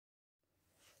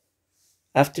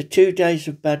After 2 days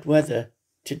of bad weather,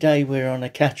 today we're on a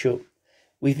catch-up.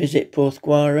 We visit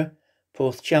Porthgwarra,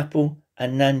 Porthchapel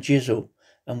and Nanjizal,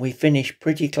 and we finish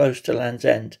pretty close to Land's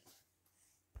End.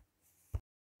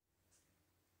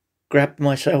 Grabbed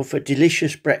myself a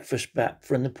delicious breakfast bap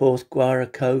from the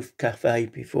Porthgwarra Cove Cafe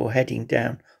before heading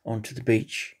down onto the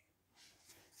beach.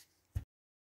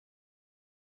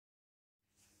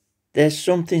 There's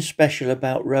something special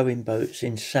about rowing boats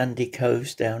in sandy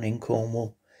coves down in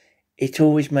Cornwall. It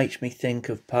always makes me think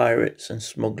of pirates and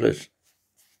smugglers.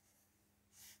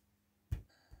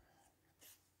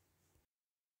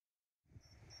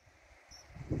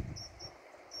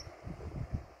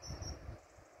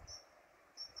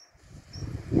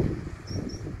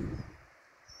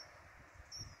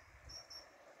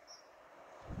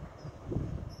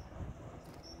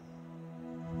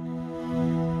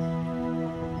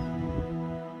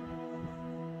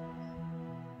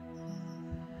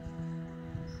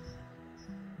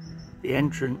 The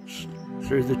entrance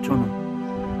through the tunnel.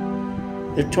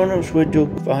 The tunnels were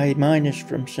dug by miners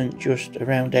from St Just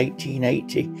around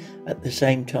 1880 at the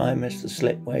same time as the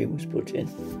slipway was put in.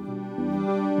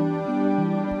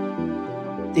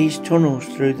 These tunnels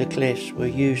through the cliffs were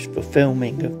used for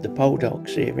filming of the Poldark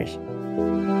series.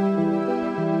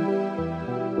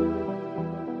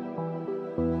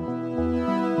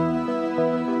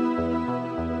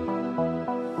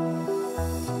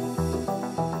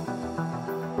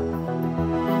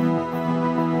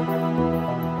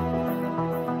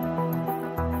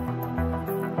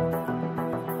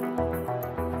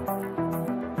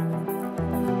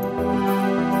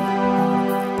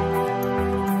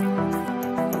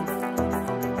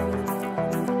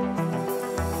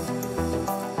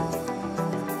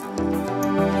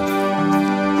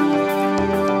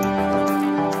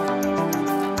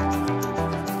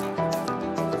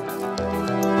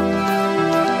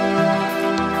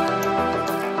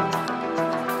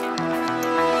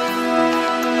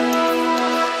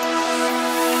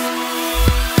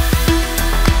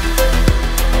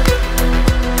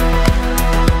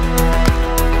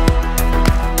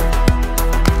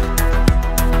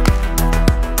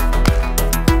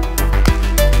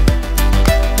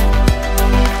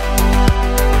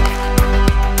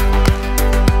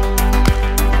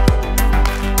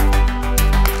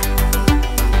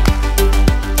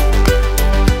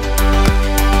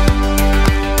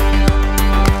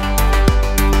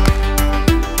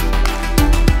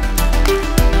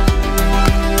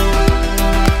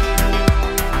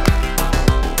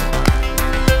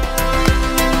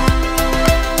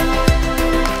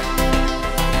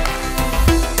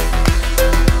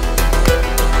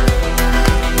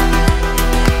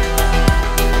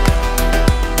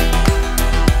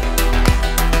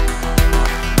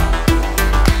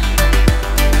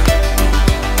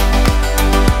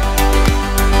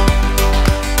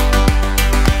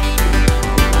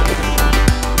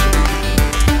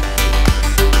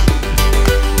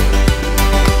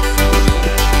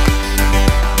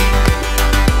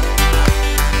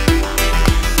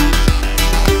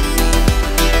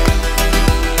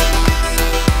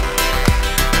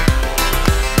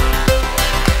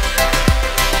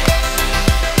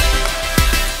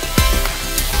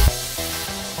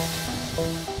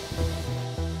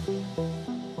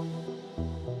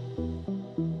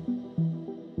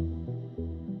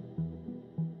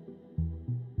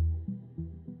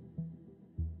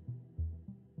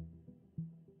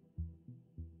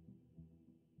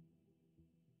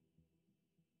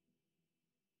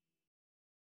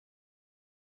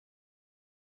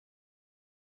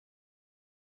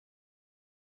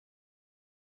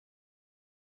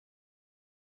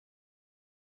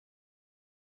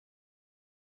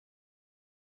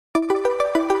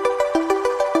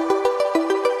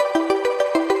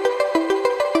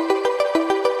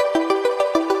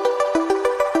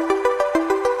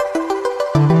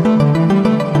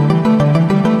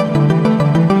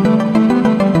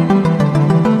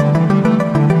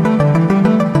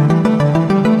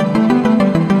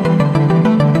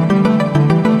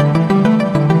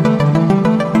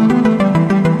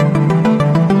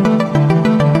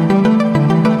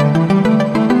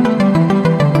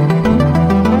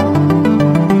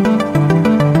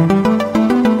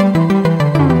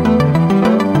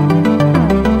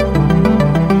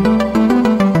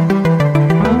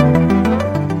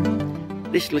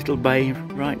 This little bay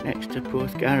right next to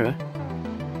Porthgwarra,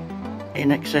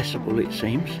 inaccessible it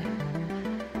seems,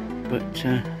 but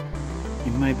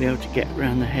you may be able to get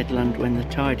around the headland when the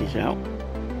tide is out,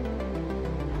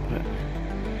 but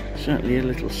certainly a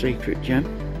little secret gem.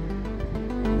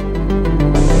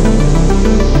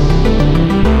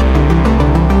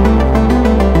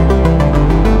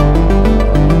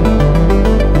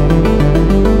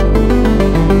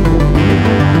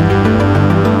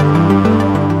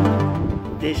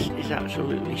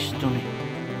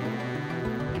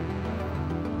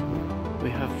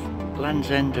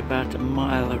 extend about a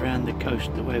mile around the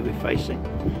coast the way we're facing,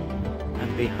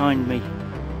 and behind me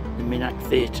the Minack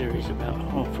Theatre is about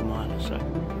half a mile or so.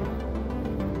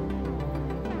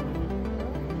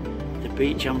 The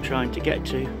beach I'm trying to get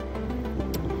to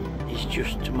is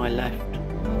just to my left.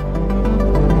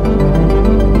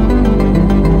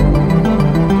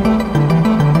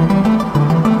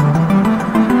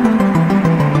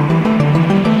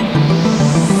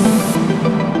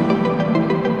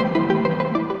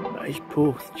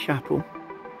 Porthchapel,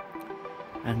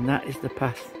 and that is the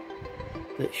path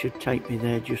that should take me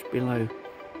there, just below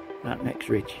that next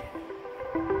ridge.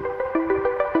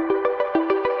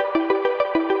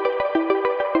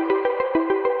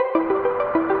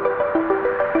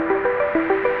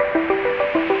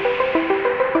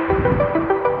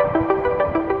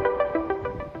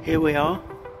 Here we are,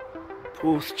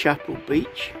 Porthchapel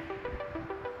Beach.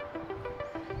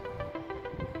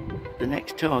 The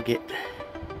next target.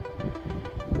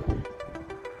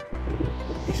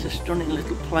 It's a stunning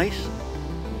little place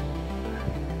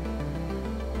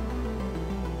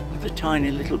with a tiny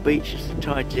little beach as the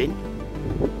tide's in,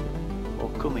 or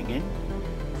coming in.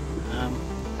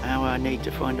 Now I need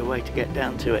to find a way to get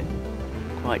down to it.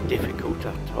 Quite difficult,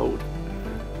 I'm told,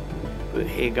 but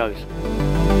here goes.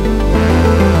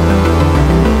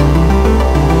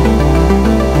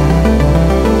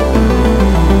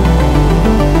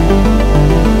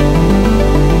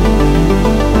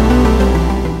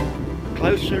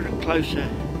 Closer and closer.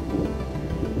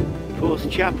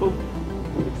 Porthchapel,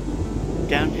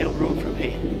 downhill run from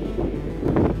here.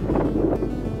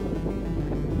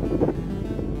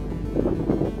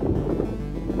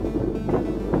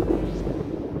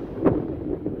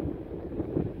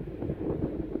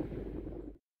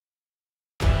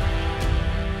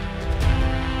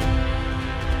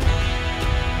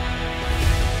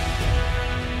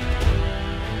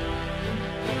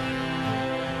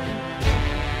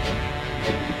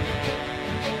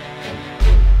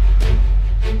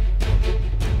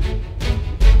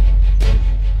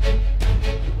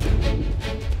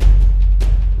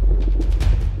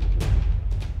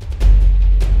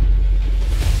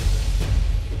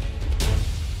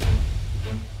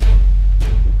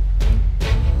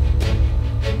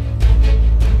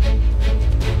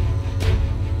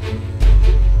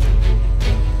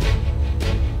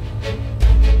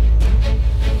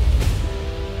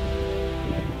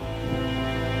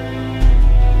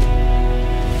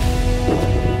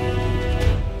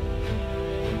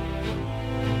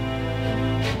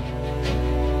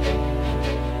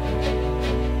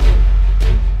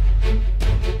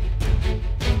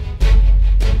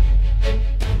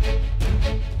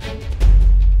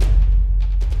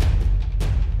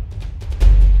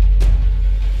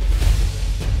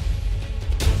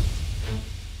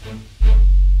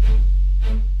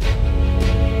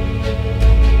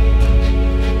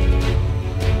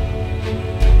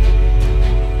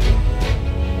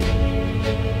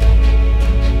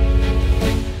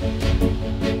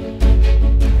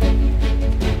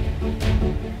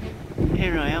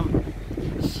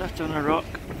 On a rock,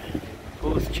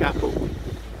 Porthchapel.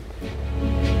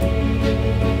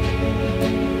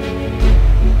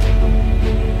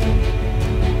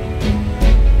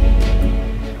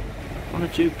 One or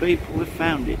two people have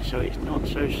found it, so it's not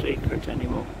so secret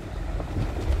anymore.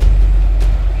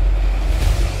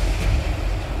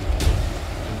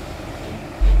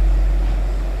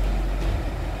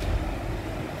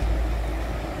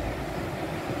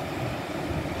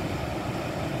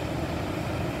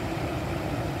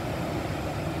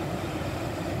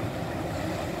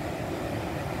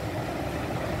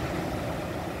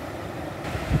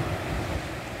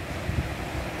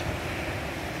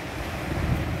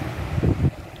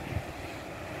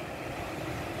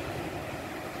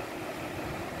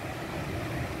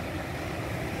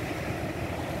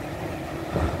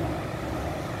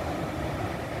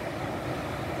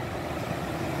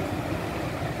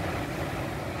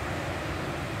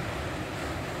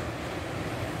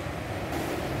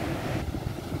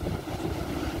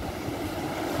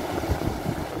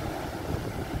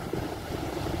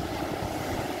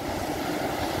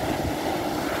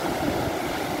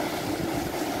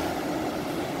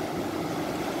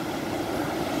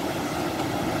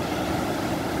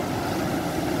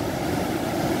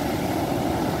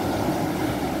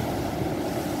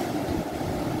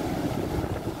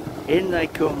 In they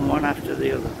come, one after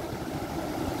the other.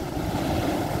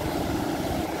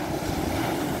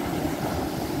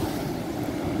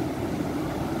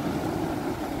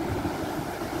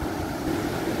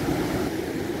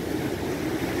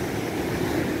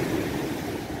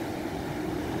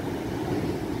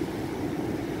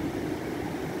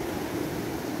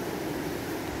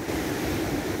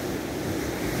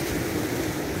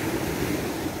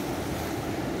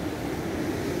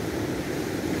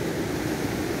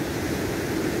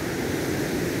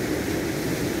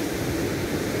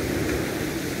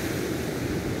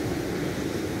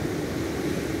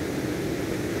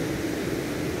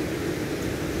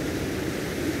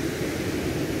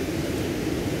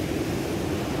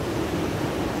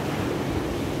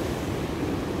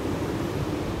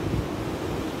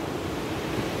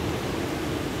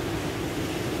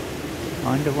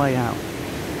 find a way out.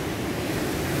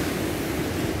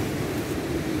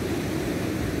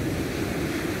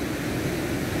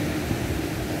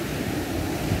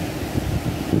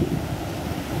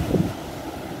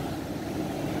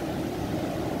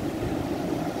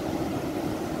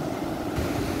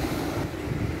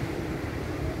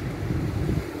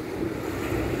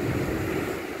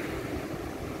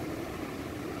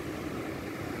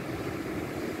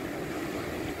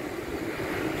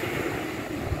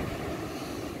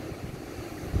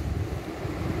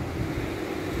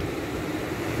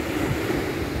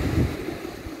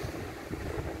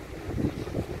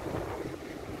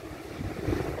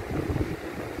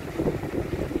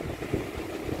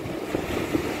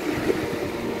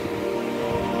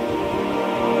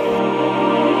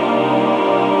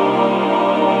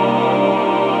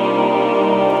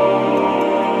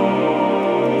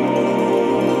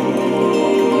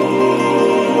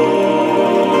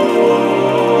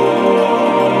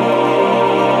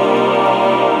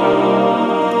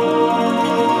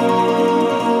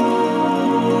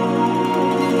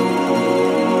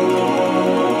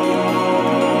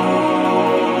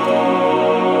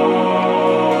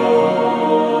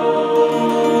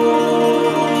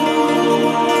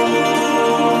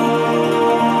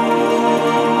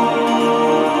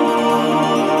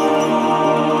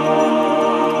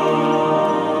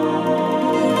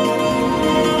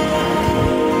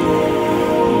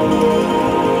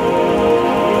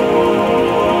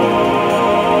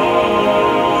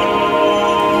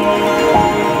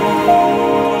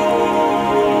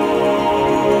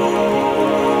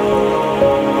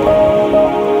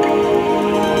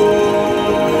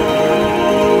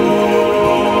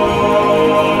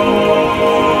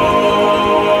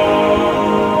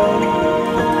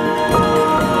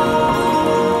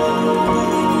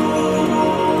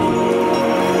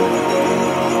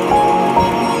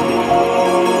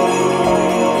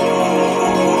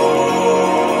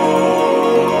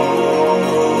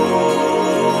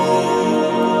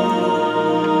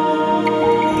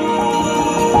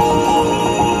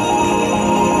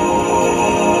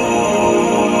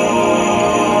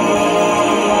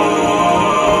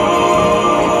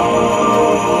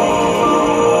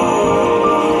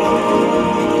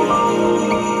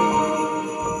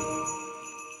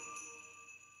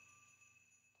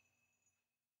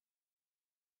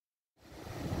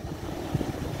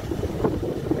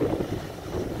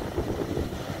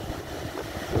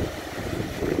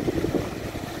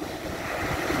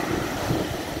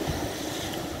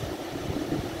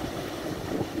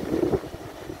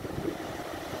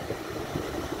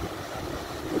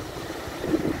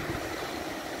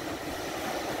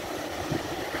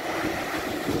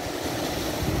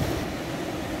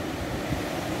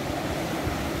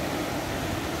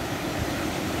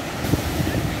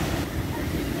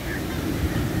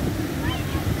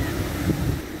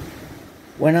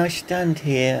 When I stand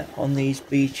here on these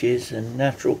beaches and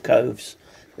natural coves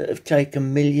that have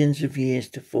taken millions of years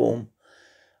to form,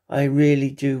 I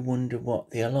really do wonder what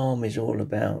the alarm is all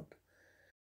about.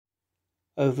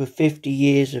 Over 50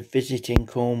 years of visiting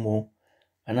Cornwall,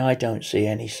 and I don't see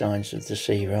any signs of the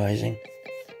sea rising.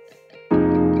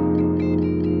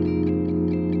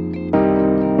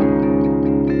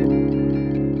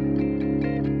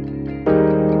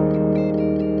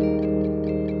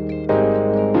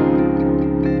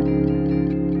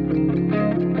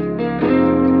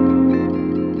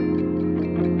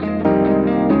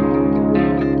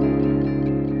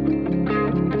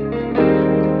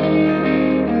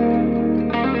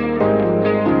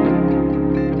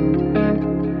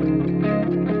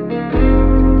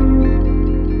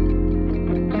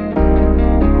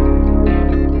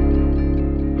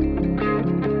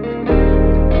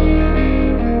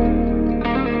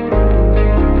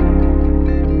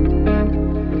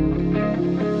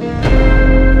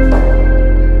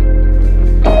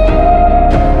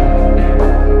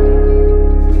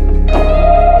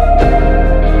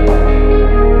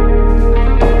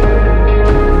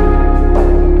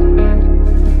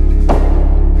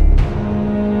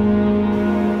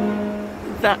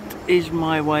 That is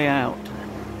my way out.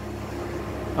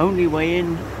 Only way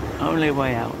in, only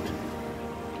way out.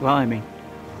 Climbing.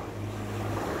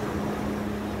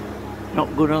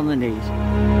 Not good on the knees.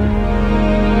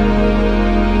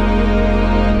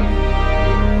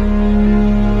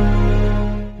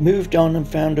 Moved on and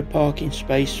found a parking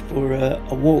space for a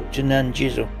walk to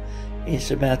Nanjizal.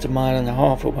 It's about 1.5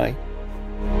 miles away.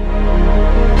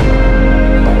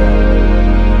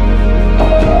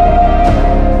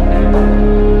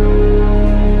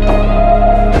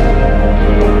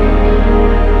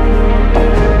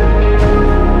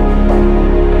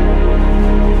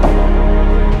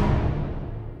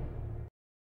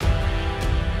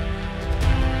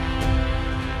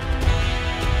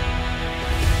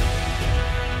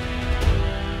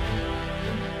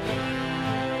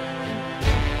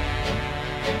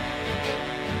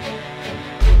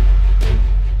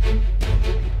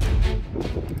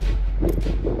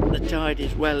 tide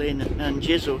is well in at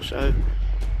Nanjizal, so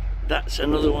that's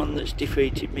another one that's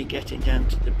defeated me getting down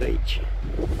to the beach.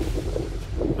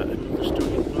 But another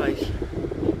stunning place.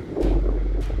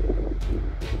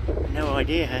 No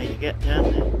idea how you get down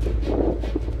there.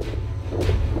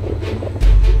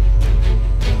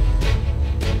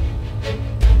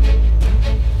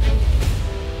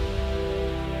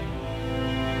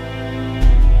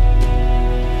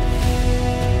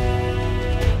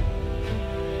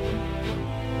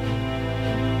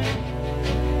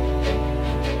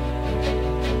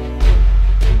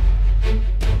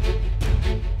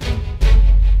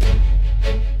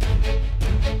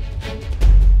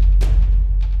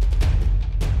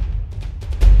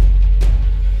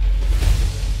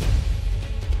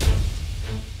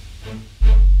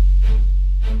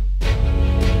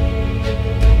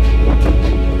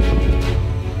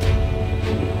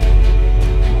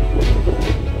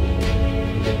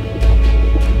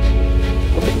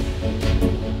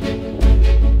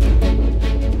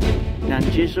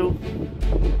 Nanjizal,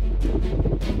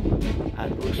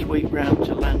 and we'll sweep round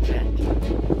to Land's End.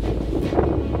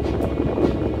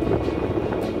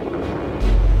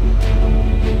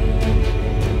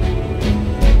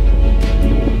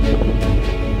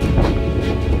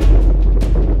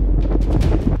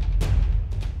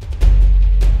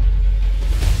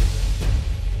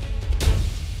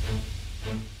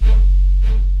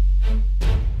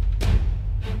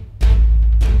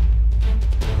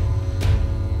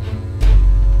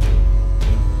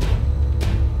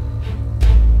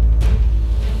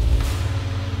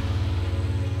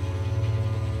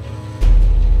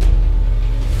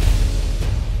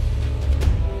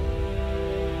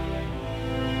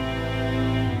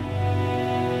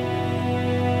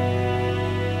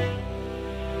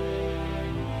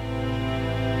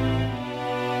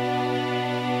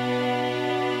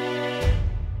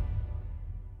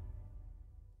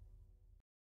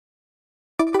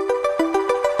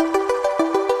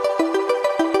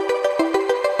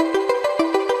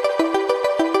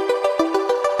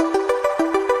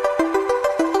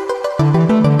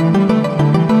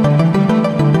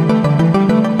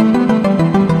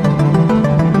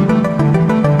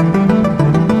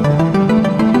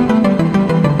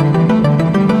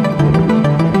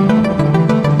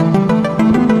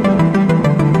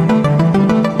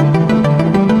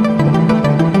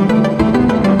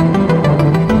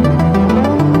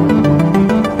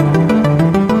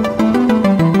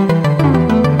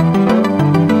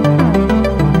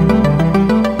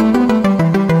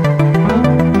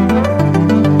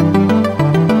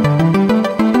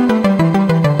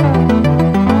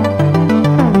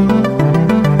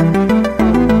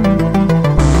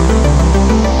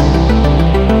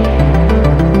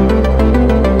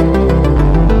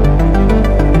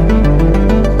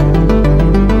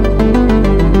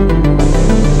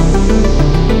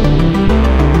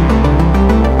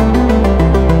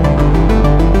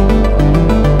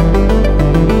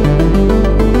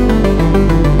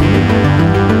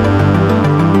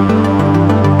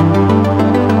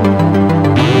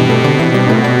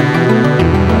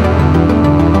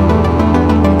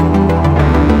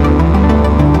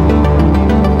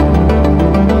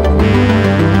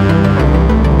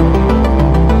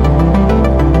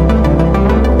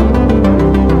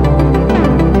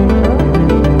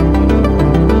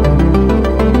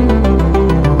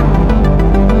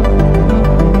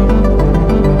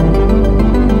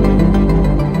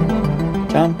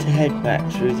 Time to head back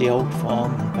through the old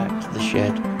farm and back to the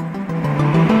shed.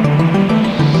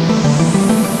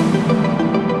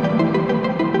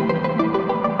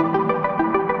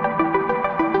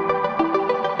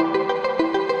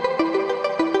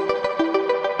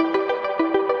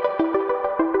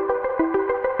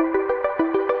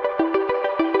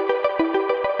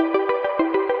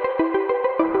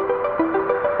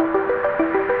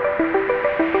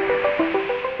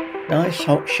 Nice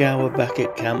hot shower back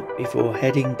at camp before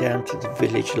heading down to the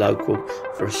village local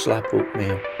for a slap-up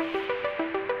meal.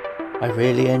 I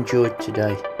really enjoyed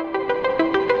today.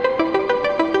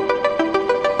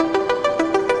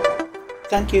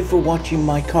 Thank you for watching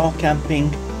my car camping,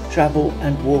 travel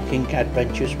and walking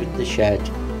adventures with the shed.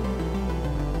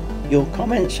 Your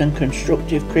comments and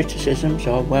constructive criticisms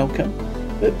are welcome,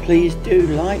 but please do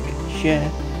like, share,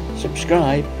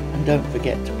 subscribe and don't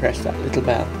forget to press that little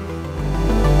bell.